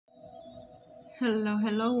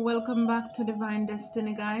Hello, welcome back to Divine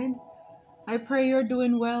Destiny Guide. I pray you're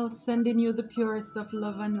doing well, sending you the purest of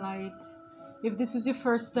love and light. If this is your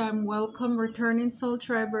first time, welcome, returning soul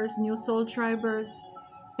tribers, new soul tribers.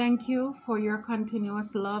 Thank you for your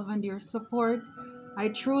continuous love and your support. I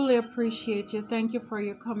truly appreciate you. Thank you for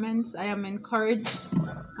your comments. I am encouraged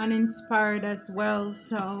and inspired as well.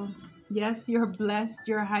 So, yes, you're blessed,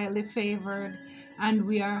 you're highly favored, and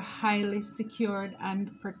we are highly secured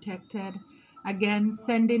and protected. Again,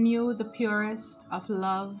 sending you the purest of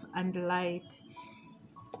love and light.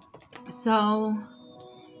 So,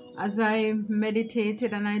 as I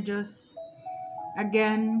meditated, and I just,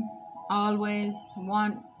 again, always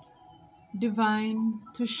want divine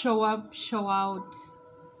to show up, show out.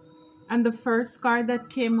 And the first card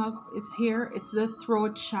that came up, it's here. It's the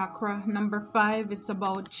throat chakra, number 5. It's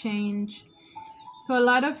about change. So a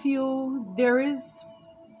lot of you,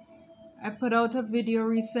 I put out a video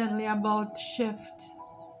recently about shift.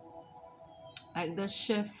 Like the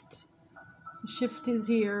shift. Shift is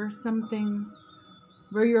here, something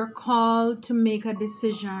where you're called to make a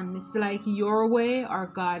decision. It's like your way or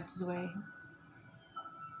God's way.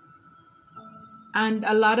 And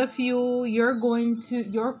a lot of you,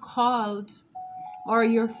 you're called or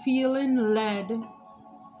you're feeling led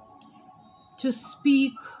to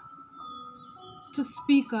speak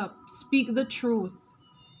up, speak the truth.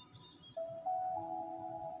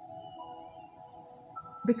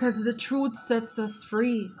 Because the truth sets us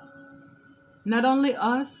free. Not only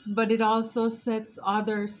us, but it also sets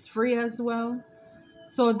others free as well,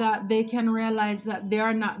 so that they can realize that they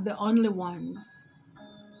are not the only ones.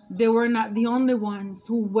 They were not the only ones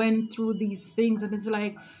who went through these things. And it's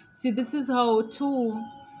like, see, this is how too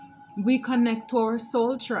we connect to our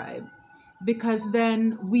soul tribe, because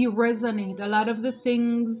then we resonate. A lot of the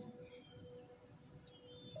things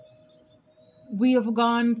we have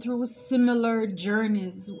gone through similar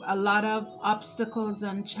journeys, a lot of obstacles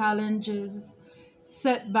and challenges,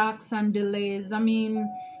 setbacks and delays. I mean,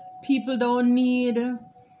 people don't need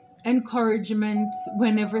encouragement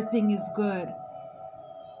when everything is good,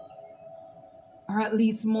 or at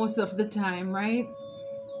least most of the time, right?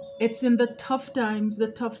 It's in the tough times,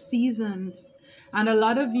 the tough seasons. And a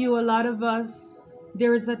lot of you, a lot of us,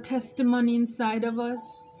 there is a testimony inside of us.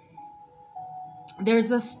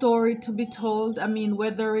 There's a story to be told. I mean,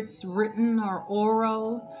 whether it's written or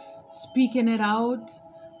oral, speaking it out.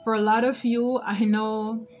 For a lot of you, I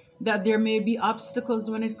know that there may be obstacles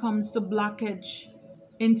when it comes to blockage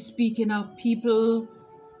in speaking up. People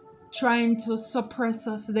trying to suppress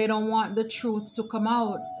us. They don't want the truth to come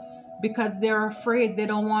out because they're afraid. They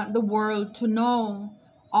don't want the world to know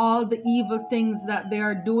all the evil things that they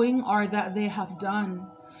are doing or that they have done.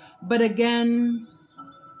 But again,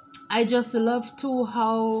 I just love too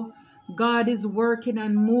how God is working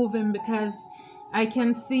and moving, because I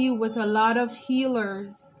can see with a lot of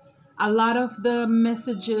healers, a lot of the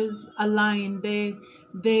messages align. They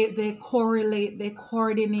correlate, they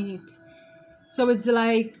coordinate. So it's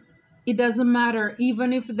like, it doesn't matter.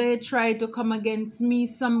 Even if they try to come against me,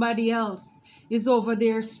 somebody else is over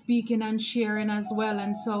there speaking and sharing as well.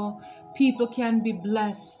 And so people can be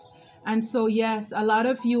blessed. And so, yes, a lot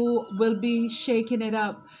of you will be shaking it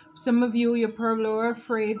up. Some of you, probably are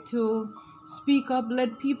afraid to speak up.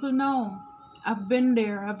 Let people know. I've been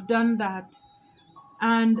there. I've done that.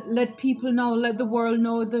 And let people know. Let the world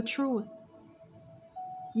know the truth.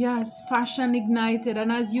 Yes, passion ignited.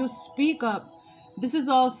 And as you speak up, this is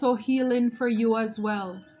also healing for you as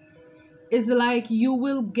well. It's like you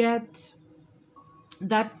will get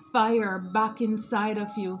that fire back inside of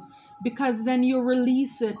you, because then you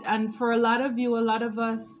release it. And for a lot of you, a lot of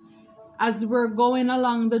us, as we're going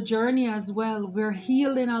along the journey as well, we're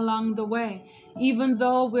healing along the way, even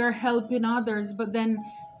though we're helping others. But then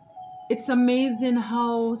it's amazing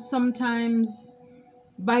how sometimes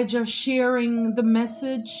by just sharing the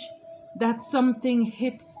message, that something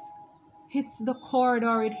hits the chord,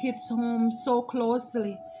 or it hits home so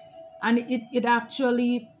closely, and it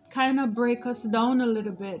actually kind of break us down a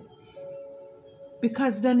little bit,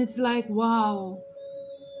 because then it's like, wow,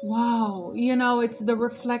 it's the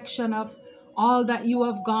reflection of all that you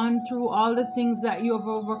have gone through, all the things that you have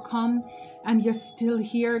overcome, and you're still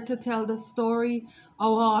here to tell the story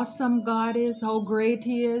how awesome God is, how great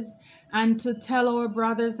He is, and to tell our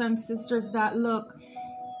brothers and sisters that, look,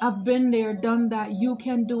 I've been there, done that. You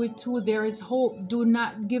can do it too. There is hope. Do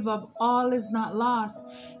not give up. All is not lost.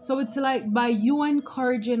 So it's like, by you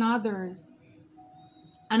encouraging others,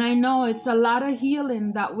 and I know it's a lot of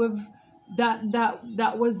healing that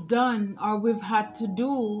that was done, or we've had to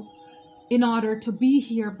do in order to be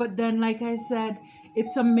here. But then, like I said,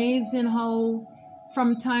 it's amazing how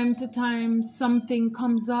from time to time something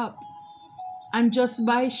comes up, and just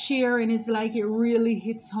by sharing, it's like it really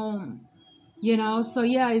hits home. So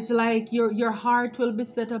yeah, it's like your heart will be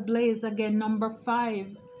set ablaze again. Number 5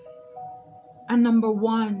 and number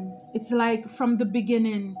 1, it's like from the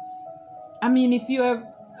beginning. I mean, if you have,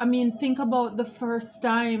 I mean, think about the first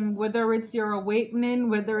time, whether it's your awakening,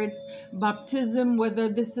 whether it's baptism, whether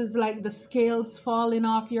this is like the scales falling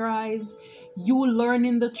off your eyes, you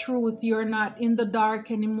learning the truth. You're not in the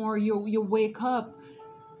dark anymore. You wake up,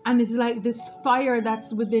 and it's like this fire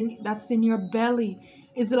that's in your belly.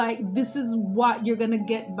 It's like this is what you're gonna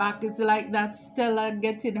get back. It's like that Stella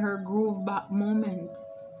getting her groove back moment,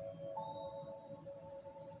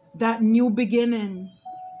 that new beginning.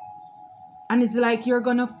 And it's like you're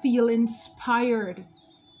gonna feel inspired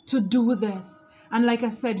to do this. And like I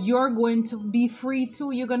said, you're going to be free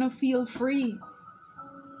too. You're gonna feel free.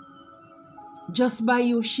 Just by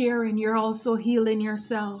you sharing, you're also healing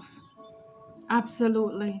yourself.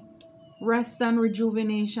 Absolutely. Rest and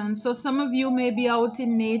rejuvenation. So some of you may be out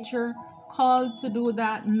in nature, called to do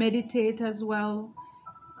that. Meditate as well.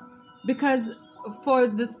 Because for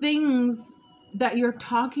the things that you're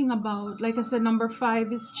talking about, like I said, number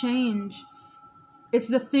 5 is change. It's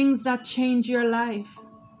the things that change your life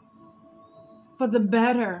for the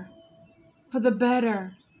better, for the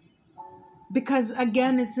better. Because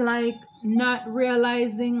again, it's like not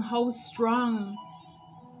realizing how strong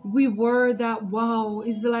we were. That wow,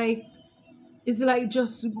 it's like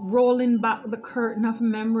just rolling back the curtain of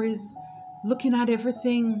memories, looking at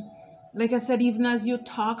everything. Like I said, even as you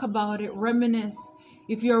talk about it, reminisce,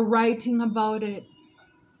 if you're writing about it.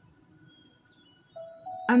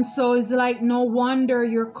 And so it's like no wonder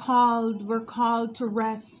we're called to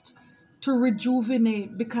rest, to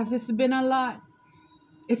rejuvenate, because it's been a lot.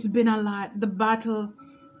 It's been a lot. The battle,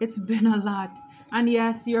 it's been a lot. And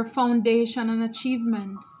yes, your foundation and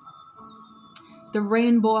achievements, the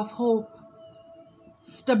rainbow of hope,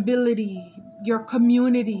 stability, your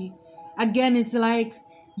community. Again, it's like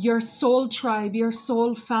your soul tribe, your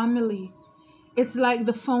soul family. It's like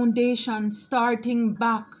the foundation, starting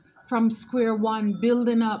back from square one,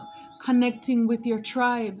 building up, connecting with your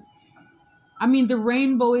tribe. I mean, the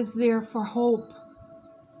rainbow is there for hope.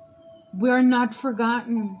 We're not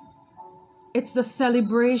forgotten. It's the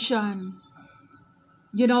celebration.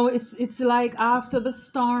 It's like after the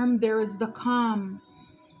storm, there is the calm.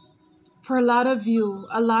 For a lot of you,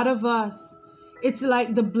 a lot of us, it's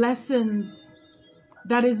like the blessings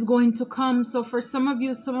that is going to come. So for some of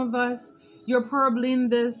you, some of us, you're probably in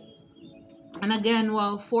this. And again,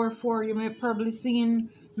 well, 4-4, you may have probably seen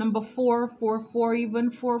number 4-4-4,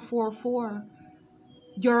 even 4-4-4.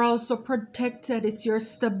 You're also protected. It's your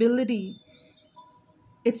stability.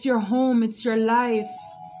 It's your home. It's your life.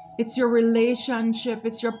 It's your relationship.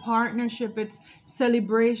 It's your partnership. It's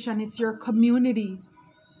celebration. It's your community.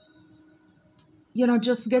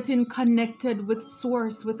 Just getting connected with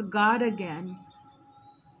Source, with God again.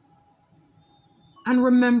 And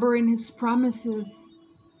remembering His promises.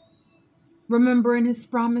 Remembering His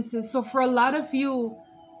promises. So for a lot of you,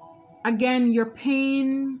 again, your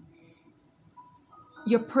pain,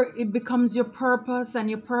 it becomes your purpose, and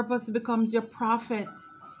your purpose becomes your profit.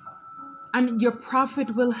 And your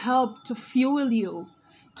profit will help to fuel you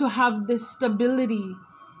to have this stability.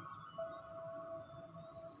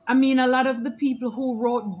 I mean, a lot of the people who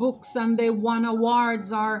wrote books and they won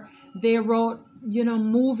awards, or they wrote,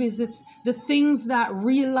 movies, it's the things that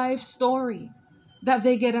real life story that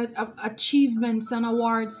they get achievements and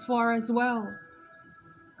awards for as well.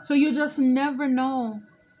 So you just never know.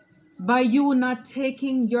 By you not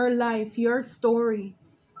taking your life, your story,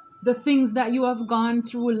 the things that you have gone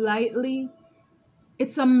through lightly,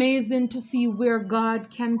 it's amazing to see where God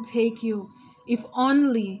can take you. If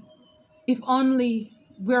only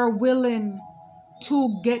we're willing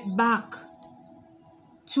to get back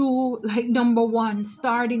to, like, number 1,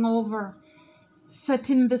 starting over,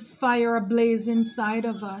 setting this fire ablaze inside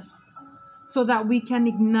of us so that we can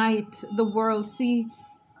ignite the world. See,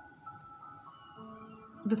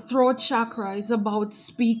 the throat chakra is about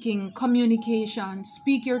speaking, communication.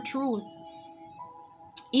 Speak your truth.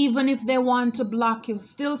 Even if they want to block you,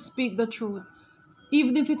 still speak the truth.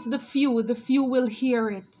 Even if it's the few will hear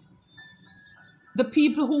it. The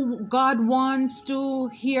people who God wants to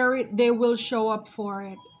hear it, they will show up for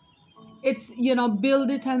it. It's,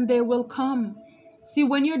 build it and they will come. See,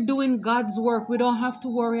 when you're doing God's work, we don't have to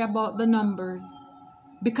worry about the numbers.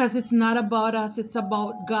 Because it's not about us, it's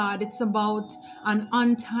about God. It's about an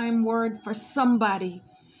on-time word for somebody.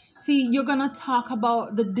 See, you're going to talk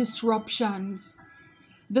about the disruptions,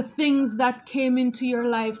 the things that came into your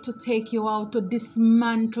life to take you out, to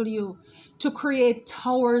dismantle you, to create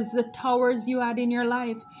towers, the towers you had in your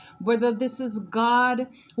life. Whether this is God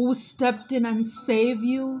who stepped in and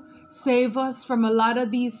save us from a lot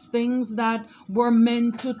of these things that were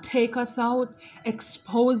meant to take us out,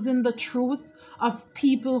 exposing the truth of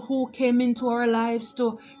people who came into our lives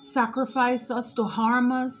to sacrifice us, to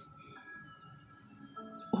harm us,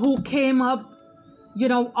 who came up,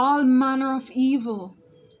 all manner of evil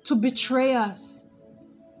to betray us.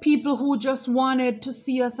 People who just wanted to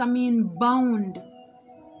see us, bound,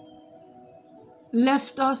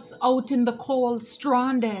 left us out in the cold,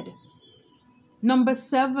 stranded. Number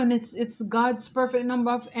 7, it's God's perfect number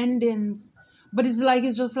of endings. But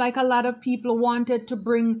it's just like a lot of people wanted to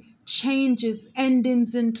bring changes,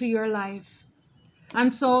 endings into your life.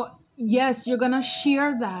 And so, yes, you're going to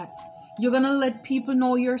share that. You're going to let people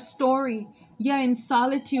know your story. Yeah, in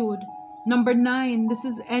solitude. Number 9, this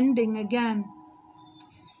is ending again.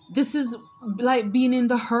 This is like being in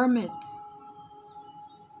the hermit.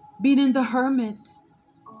 Being in the hermit.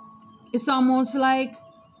 It's almost like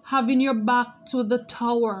having your back to the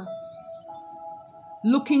tower.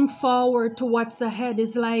 Looking forward to what's ahead.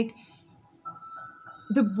 Is like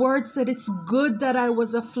the word said, it's good that I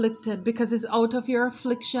was afflicted, because it's out of your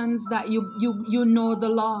afflictions that you know the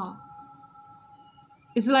law.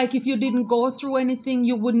 It's like if you didn't go through anything,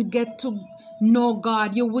 you wouldn't get to know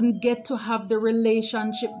God. You wouldn't get to have the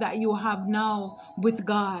relationship that you have now with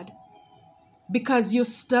God. Because you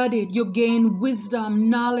studied, you gained wisdom,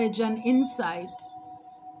 knowledge, and insight.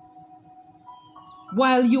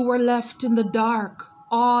 While you were left in the dark,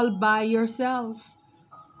 all by yourself.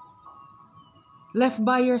 Left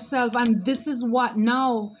by yourself. And this is what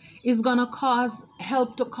now is going to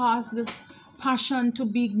help to cause this passion to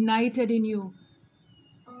be ignited in you,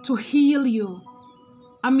 to heal you.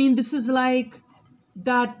 This is like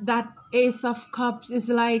that Ace of Cups is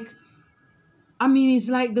like, it's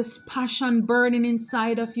like this passion burning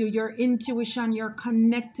inside of you, your intuition, you're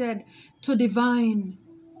connected to divine.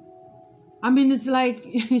 It's like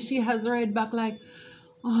she has read back like,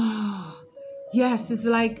 oh, yes, it's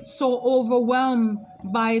like so overwhelmed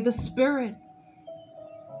by the spirit.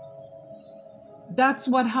 That's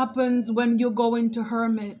what happens when you go into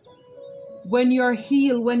hermit. When you're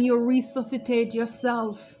healed, when you resuscitate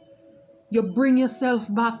yourself, you bring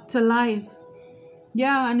yourself back to life.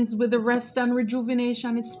 Yeah, and it's with the rest and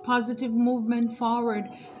rejuvenation, it's positive movement forward.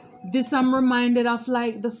 This I'm reminded of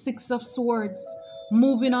like the 6 of Swords,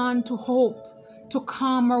 moving on to hope, to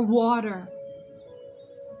calmer water.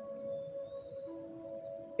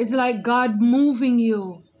 It's like God moving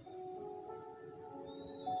you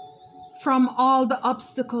from all the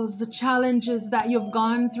obstacles, the challenges that you've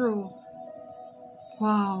gone through.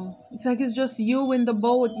 Wow. It's like it's just you in the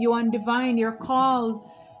boat, you and divine. You're called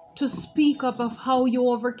to speak up of how you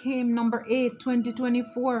overcame. Number 8,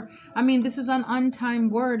 2024. This is an untimed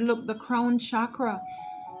word. Look, the crown chakra.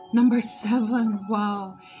 Number 7.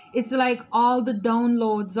 Wow. It's like all the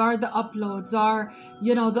downloads are the uploads, are,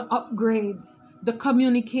 the upgrades, the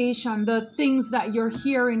communication, the things that you're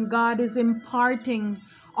hearing. God is imparting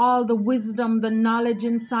all the wisdom, the knowledge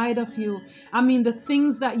inside of you. The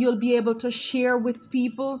things that you'll be able to share with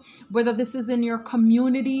people, whether this is in your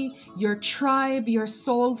community, your tribe, your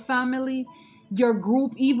soul family, your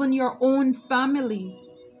group, even your own family.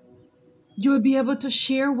 You'll be able to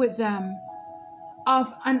share with them.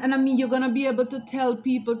 You're going to be able to tell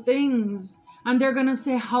people things. And they're going to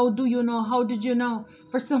say, how do you know? How did you know?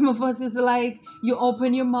 For some of us, it's like you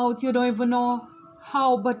open your mouth, you don't even know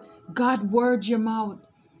how, but God words your mouth.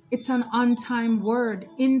 It's an untimed word,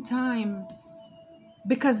 in time.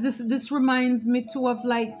 Because this reminds me too of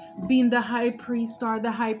like being the high priest or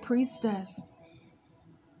the high priestess.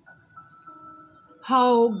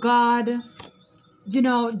 How God,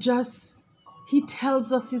 He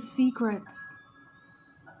tells us His secrets.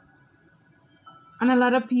 And a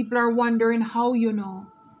lot of people are wondering how you know.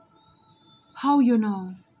 How you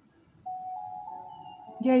know.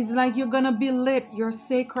 Yeah, it's like you're going to be lit. Your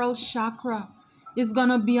sacral chakra is going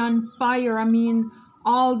to be on fire.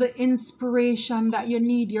 All the inspiration that you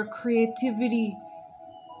need, your creativity.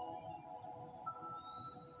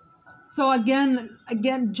 So again,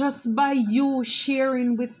 just by you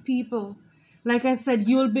sharing with people, like I said,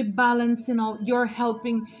 you'll be balancing out. You're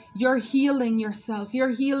healing yourself. You're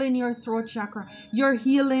healing your throat chakra. You're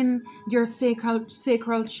healing your sacral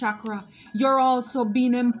chakra. You're also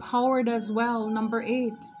being empowered as well. Number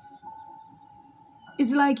 8.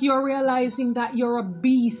 It's like you're realizing that you're a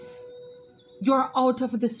beast. You're out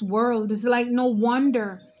of this world. It's like no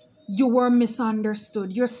wonder you were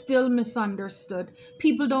misunderstood. You're still misunderstood.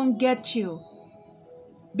 People don't get you.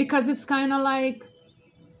 Because it's kind of like,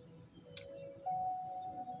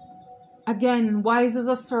 Again, wise as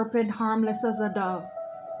a serpent, harmless as a dove.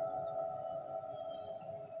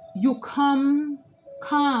 You come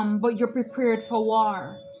calm, but you're prepared for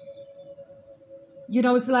war. You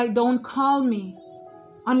know, it's like, don't call me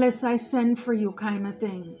unless I send for you kind of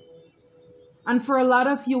thing. And for a lot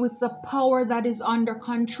of you, it's a power that is under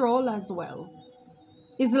control as well.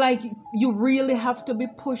 It's like you really have to be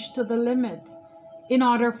pushed to the limit in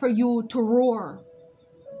order for you to roar.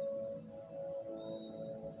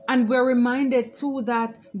 And we're reminded too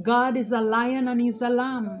that God is a lion and he's a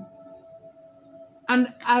lamb.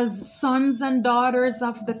 And as sons and daughters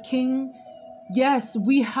of the King, yes,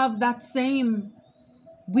 we have that same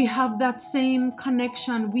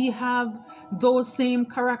connection. We have those same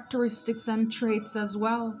characteristics and traits as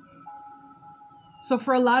well. So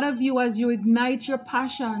for a lot of you, as you ignite your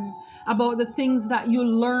passion about the things that you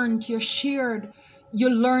learned, you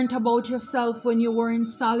learned about yourself when you were in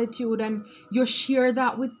solitude, and you share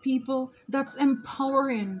that with people, that's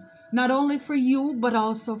empowering, not only for you, but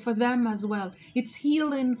also for them as well. It's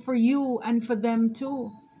healing for you and for them too.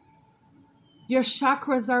 Your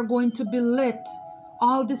chakras are going to be lit.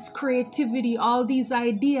 All this creativity, all these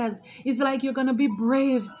ideas, is like you're going to be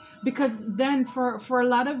brave, because then for a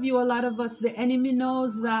lot of you, a lot of us, the enemy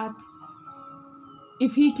knows that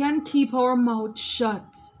if he can keep our mouth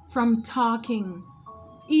shut from talking,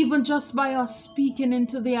 even just by us speaking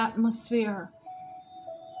into the atmosphere,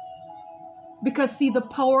 because see, the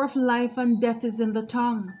power of life and death is in the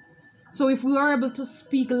tongue. So if we are able to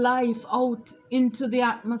speak life out into the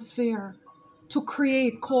atmosphere, to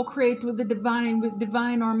create, co-create with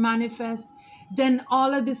divine or manifest, then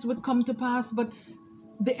all of this would come to pass. But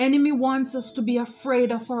the enemy wants us to be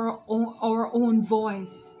afraid of our own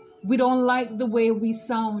voice. We don't like the way we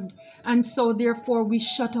sound, and so therefore we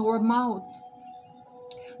shut our mouths.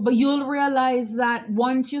 But you'll realize that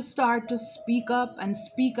once you start to speak up and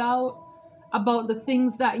speak out about the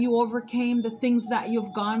things that you overcame, the things that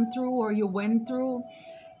you've gone through or you went through,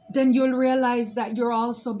 then you'll realize that you're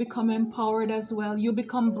also become empowered as well. You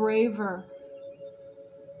become braver.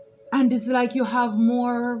 And it's like you have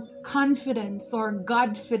more confidence or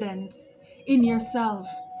Godfidence in yourself.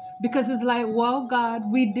 Because it's like, wow,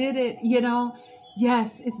 God, we did it, you know.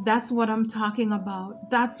 Yes, that's what I'm talking about.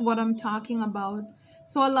 That's what I'm talking about.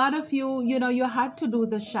 So a lot of you, you know, you had to do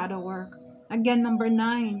the shadow work. Again, number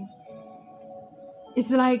 9.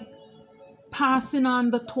 It's like passing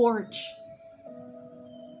on the torch.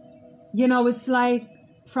 You know, it's like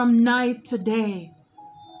from night to day.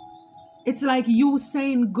 It's like you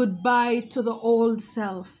saying goodbye to the old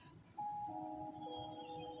self.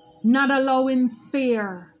 Not allowing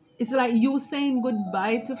fear. It's like you saying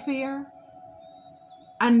goodbye to fear.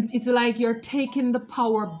 And it's like you're taking the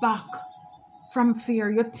power back from fear.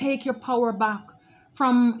 You take your power back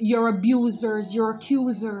from your abusers, your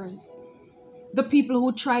accusers, the people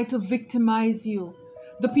who try to victimize you,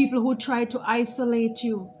 the people who try to isolate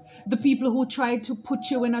you, the people who try to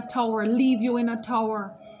put you in a tower, leave you in a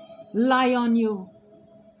tower, lie on you,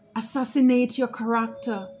 assassinate your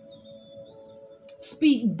character,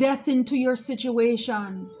 speak death into your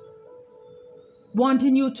situation,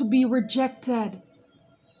 wanting you to be rejected.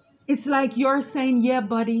 It's like you're saying, yeah,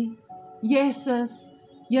 buddy, yes, sis,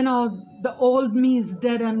 you know, the old me is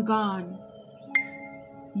dead and gone.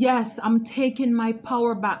 Yes, I'm taking my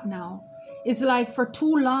power back now. It's like for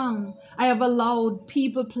too long, I have allowed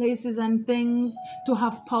people, places, and things to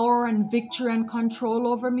have power and victory and control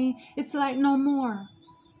over me. It's like no more.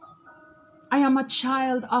 I am a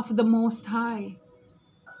child of the Most High.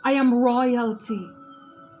 I am royalty.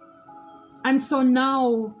 And so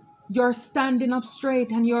now you're standing up straight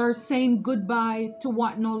and you're saying goodbye to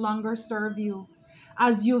what no longer serves you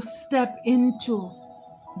as you step into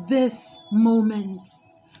this moment.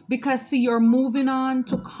 Because see, you're moving on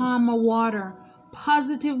to calmer water,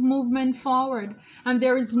 positive movement forward. And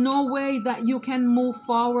there is no way that you can move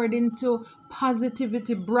forward into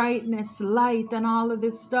positivity, brightness, light, and all of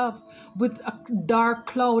this stuff with a dark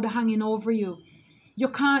cloud hanging over you. You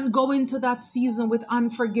can't go into that season with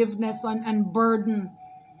unforgiveness and burden.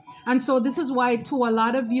 And so this is why too, a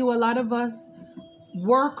lot of you, a lot of us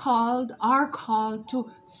are called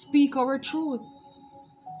to speak our truth.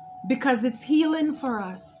 Because it's healing for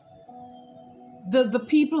us. The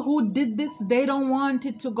people who did this, they don't want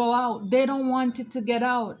it to go out. They don't want it to get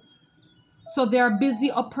out. So they're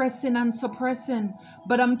busy oppressing and suppressing.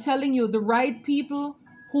 But I'm telling you, the right people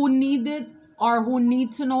who need it or who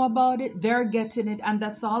need to know about it, they're getting it. And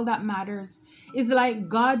that's all that matters. It's like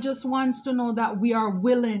God just wants to know that we are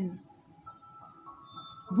willing.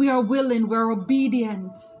 We are willing. We're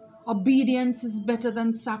obedient. Obedience is better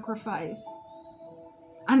than sacrifice.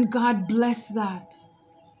 And God bless that.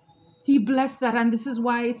 He blessed that, and this is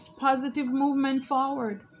why it's positive movement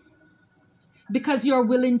forward. Because you're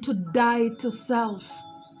willing to die to self.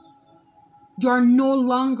 You're no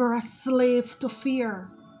longer a slave to fear.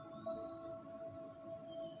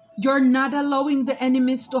 You're not allowing the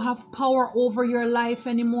enemies to have power over your life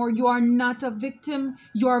anymore. You are not a victim,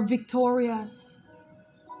 you are victorious.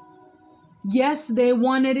 Yes, they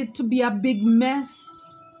wanted it to be a big mess.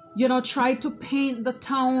 Try to paint the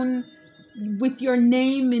town with your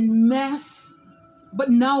name in mess. But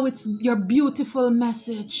now it's your beautiful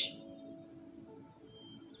message.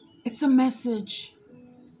 It's a message.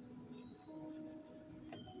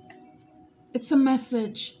 It's a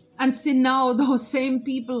message. And see, now those same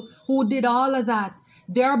people who did all of that,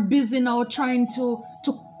 they're busy now trying to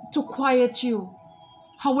quiet you.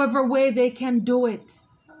 However way they can do it.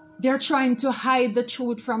 They're trying to hide the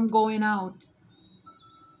truth from going out.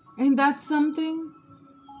 Ain't that something?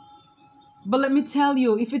 But let me tell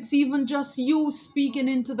you, if it's even just you speaking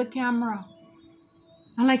into the camera,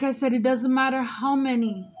 and like I said, it doesn't matter how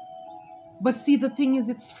many. But see, the thing is,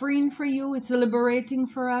 it's freeing for you. It's liberating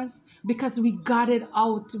for us because we got it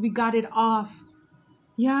out. We got it off.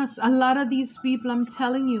 Yes, a lot of these people, I'm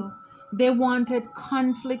telling you, they wanted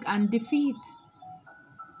conflict and defeat.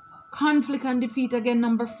 Conflict and defeat. Again,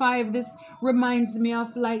 number 5. This reminds me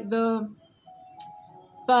of like the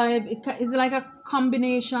 5. It's like a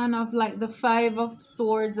combination of like the 5 of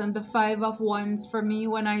swords and the 5 of wands for me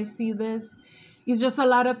when I see this. It's just a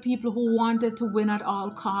lot of people who wanted to win at all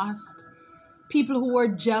cost. People who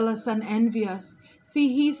were jealous and envious.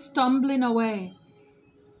 See, he's stumbling away.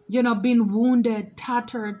 Being wounded,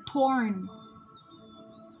 tattered, torn.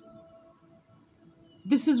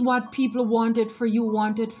 This is what people wanted for you,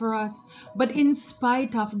 wanted for us. But in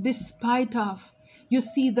spite of, despite of, you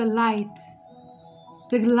see the light.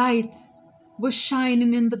 The light was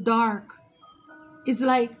shining in the dark. It's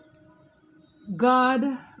like God,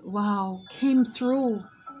 wow, came through.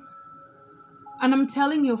 And I'm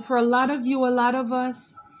telling you, for a lot of you, a lot of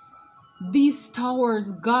us, these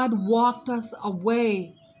towers, God walked us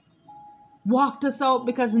away. Walked us out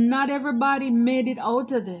because not everybody made it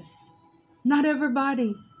out of this. Not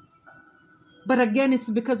everybody. But again, it's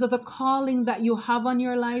because of the calling that you have on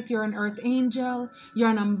your life. You're an earth angel. You're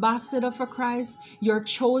an ambassador for Christ. You're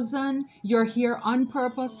chosen. You're here on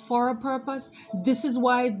purpose, for a purpose. This is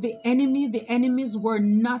why the enemies were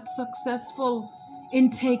not successful in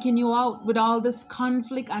taking you out with all this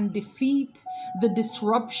conflict and defeat, the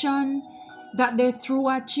disruption that they threw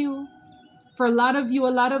at you. For a lot of you, a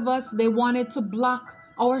lot of us, they wanted to block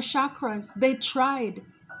our chakras. They tried.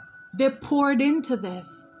 They poured into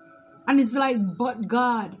this. And it's like, but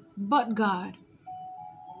God, but God.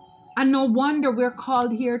 And no wonder we're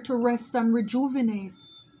called here to rest and rejuvenate.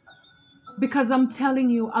 Because I'm telling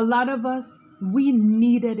you, a lot of us, we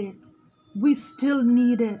needed it. We still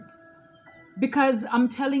need it. Because I'm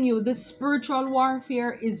telling you, this spiritual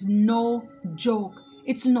warfare is no joke.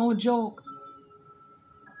 It's no joke.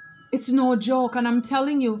 It's no joke. And I'm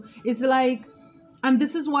telling you, it's like, and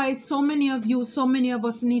this is why so many of you, so many of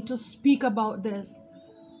us need to speak about this.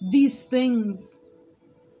 These things.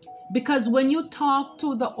 Because when you talk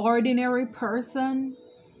to the ordinary person,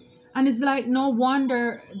 and it's like no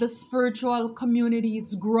wonder the spiritual community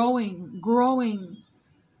is growing.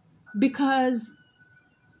 Because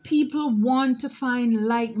people want to find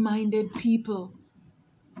like-minded people.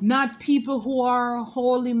 Not people who are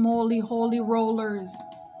holy moly, holy rollers.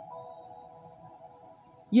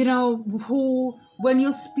 Who, when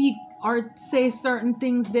you speak or say certain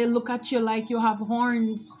things, they look at you like you have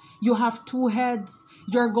horns, you have 2 heads,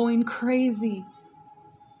 you're going crazy.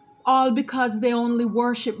 All because they only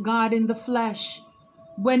worship God in the flesh.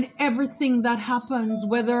 When everything that happens,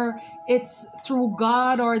 whether it's through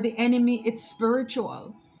God or the enemy, it's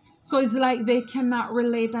spiritual. So it's like they cannot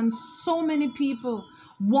relate. And so many people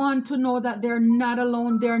want to know that they're not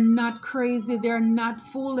alone, they're not crazy, they're not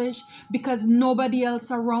foolish, because nobody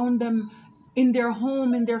else around them in their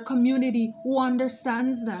home, in their community, who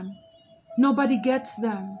understands them. Nobody gets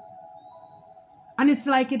them. And it's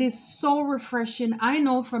like it is so refreshing. I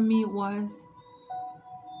know for me it was.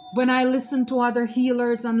 When I listened to other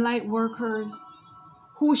healers and light workers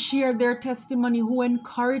who shared their testimony, who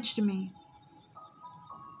encouraged me.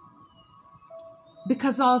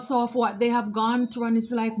 Because also of what they have gone through, and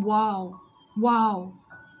it's like, wow.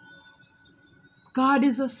 God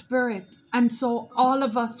is a spirit, and so all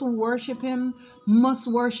of us who worship him must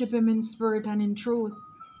worship him in spirit and in truth.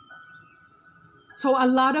 So a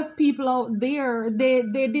lot of people out there, they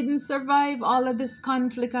didn't survive all of this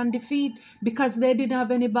conflict and defeat because they didn't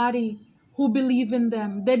have anybody who believe in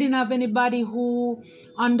them. They didn't have anybody who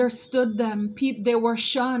understood them. They were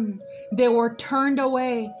shunned. They were turned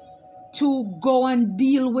away to go and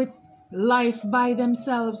deal with life by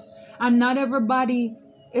themselves. And not everybody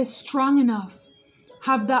is strong enough,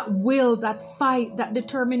 have that will, that fight, that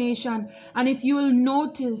determination. And if you will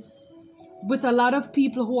notice, with a lot of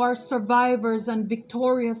people who are survivors and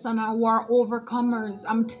victorious and who are overcomers,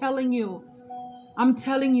 I'm telling you,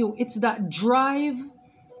 it's that drive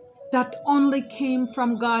that only came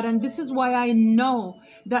from God. And this is why I know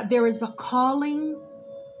that there is a calling,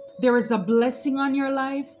 there is a blessing on your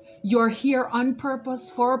life. You're here on purpose,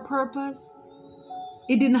 for a purpose.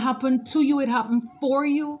 It didn't happen to you, it happened for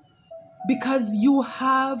you, because you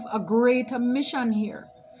have a greater mission here.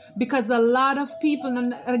 Because a lot of people,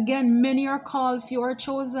 and again, many are called, few are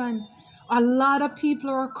chosen. A lot of people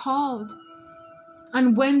are called.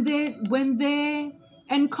 And when they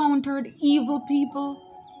encountered evil people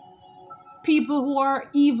who are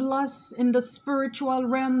evilous in the spiritual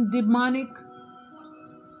realm, demonic,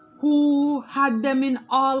 who had them in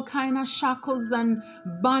all kind of shackles and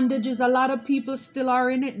bondages. A lot of people still are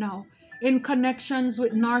in it now, in connections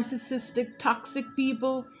with narcissistic, toxic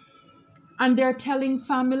people. And they're telling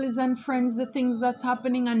families and friends the things that's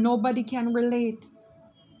happening, and nobody can relate.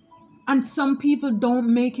 And some people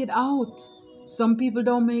don't make it out. Some people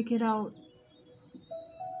don't make it out.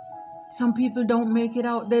 Some people don't make it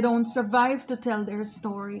out. They don't survive to tell their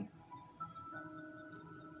story.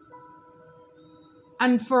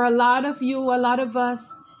 And for a lot of you, a lot of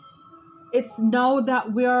us, it's now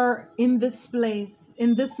that we're in this place,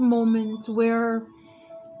 in this moment where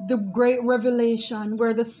the great revelation,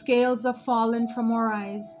 where the scales have fallen from our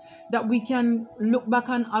eyes, that we can look back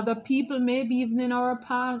on other people, maybe even in our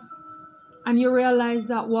past, and you realize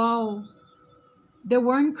that, wow, they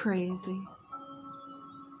weren't crazy.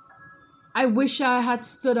 I wish I had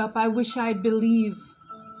stood up. I wish I believed.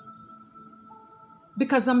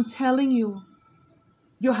 Because I'm telling you,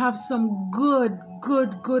 you have some good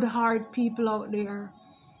heart people out there.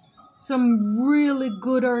 Some really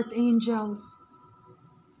good earth angels.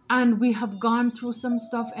 And we have gone through some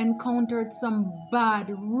stuff, encountered some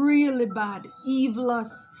bad, really bad,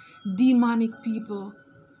 evilous, demonic people.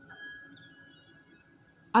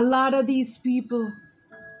 A lot of these people,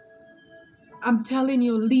 I'm telling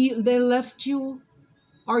you, they left you,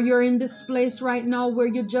 or you're in this place right now where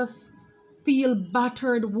you just feel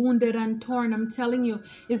battered, wounded, and torn. I'm telling you,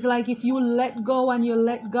 it's like if you let go and you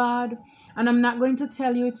let God, and I'm not going to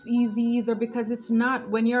tell you it's easy either, because it's not.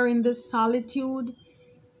 When you're in this solitude,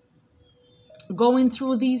 going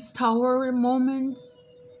through these tower moments,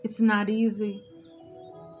 it's not easy.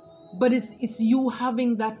 But it's you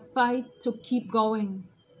having that fight to keep going.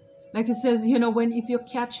 Like it says, if you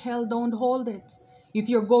catch hell, don't hold it. If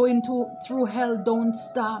you're going through hell, don't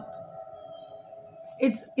stop.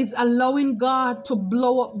 It's allowing God to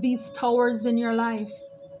blow up these towers in your life.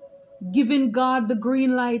 Giving God the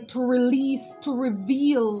green light to release, to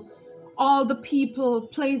reveal all the people,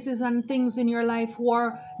 places, and things in your life who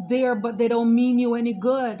are there, but they don't mean you any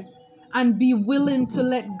good. And be willing to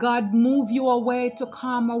let God move you away to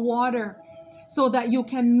calmer water, so that you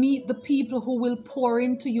can meet the people who will pour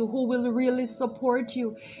into you, who will really support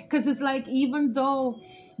you. Because it's like, even though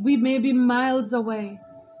we may be miles away,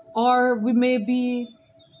 or we may be,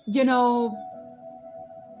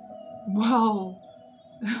 wow,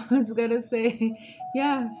 I was gonna say,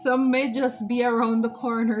 yeah, some may just be around the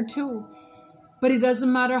corner too. But it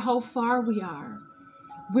doesn't matter how far we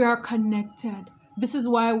are connected. This is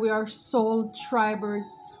why we are soul tribers.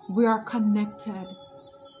 We are connected.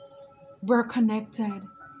 We're connected.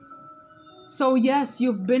 So yes,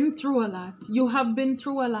 you've been through a lot. You have been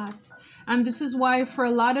through a lot. And this is why for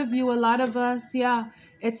a lot of you, a lot of us,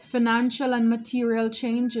 it's financial and material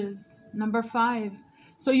changes. Number 5.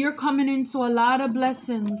 So you're coming into a lot of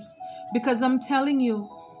blessings, because I'm telling you,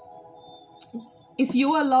 if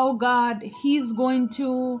you allow God, He's going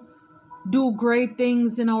to do great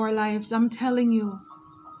things in our lives. I'm telling you.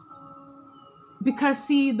 Because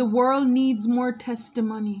see, the world needs more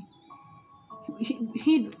testimony.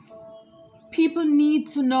 People need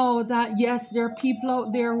to know that yes, there are people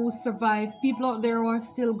out there who survive, people out there who are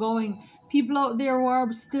still going, people out there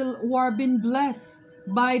who are being blessed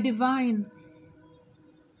by divine,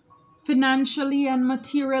 financially and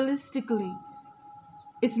materialistically.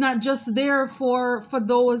 It's not just there for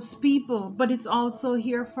those people, but it's also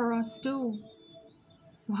here for us too.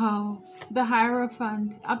 Wow, the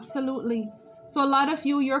Hierophant, absolutely. So a lot of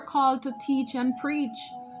you, you're called to teach and preach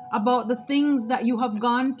about the things that you have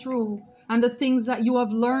gone through, and the things that you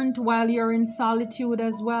have learned while you're in solitude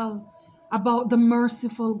as well, about the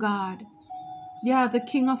merciful God. Yeah, the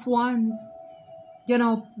King of Wands. You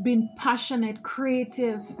know, being passionate,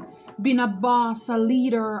 creative, being a boss, a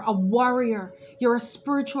leader, a warrior. You're a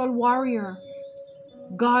spiritual warrior.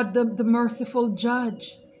 God, the merciful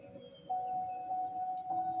judge,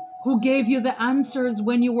 who gave you the answers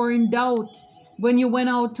when you were in doubt, when you went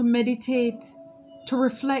out to meditate, to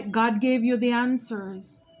reflect. God gave you the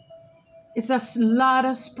answers. It's a lot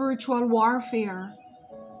of spiritual warfare.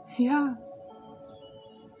 Yeah.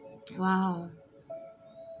 Wow.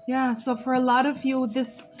 Yeah, so for a lot of you,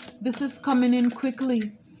 this is coming in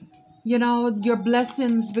quickly. You know, your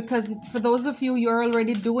blessings, because for those of you, you're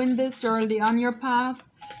already doing this, you're already on your path,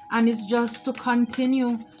 and it's just to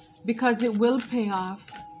continue, because it will pay off.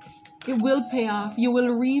 It will pay off. You will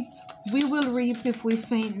reap. We will reap if we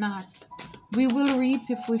faint not. We will reap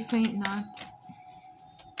if we faint not.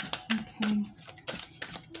 Okay.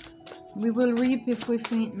 We will reap if we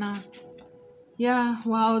faint not. Yeah,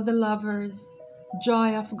 wow, the lovers.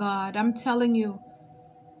 Joy of God. I'm telling you,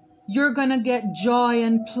 you're gonna get joy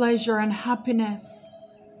and pleasure and happiness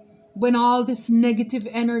when all this negative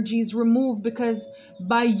energy is removed, because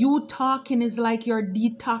by you talking is like you're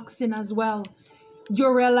detoxing as well.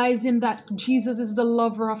 You're realizing that Jesus is the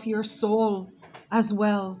lover of your soul as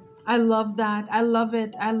well. I love that. I love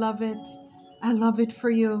it. I love it. I love it for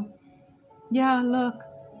you. Yeah, look,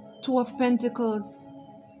 Two of Pentacles.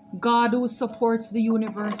 God who supports the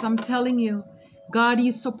universe. I'm telling you, God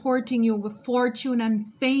is supporting you with fortune and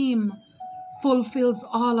fame. Fulfills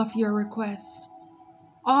all of your requests.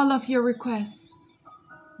 All of your requests.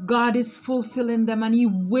 God is fulfilling them, and He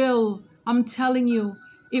will. I'm telling you,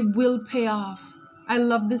 it will pay off. I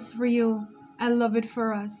love this for you. I love it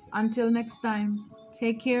for us. Until next time,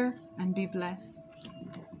 take care and be blessed.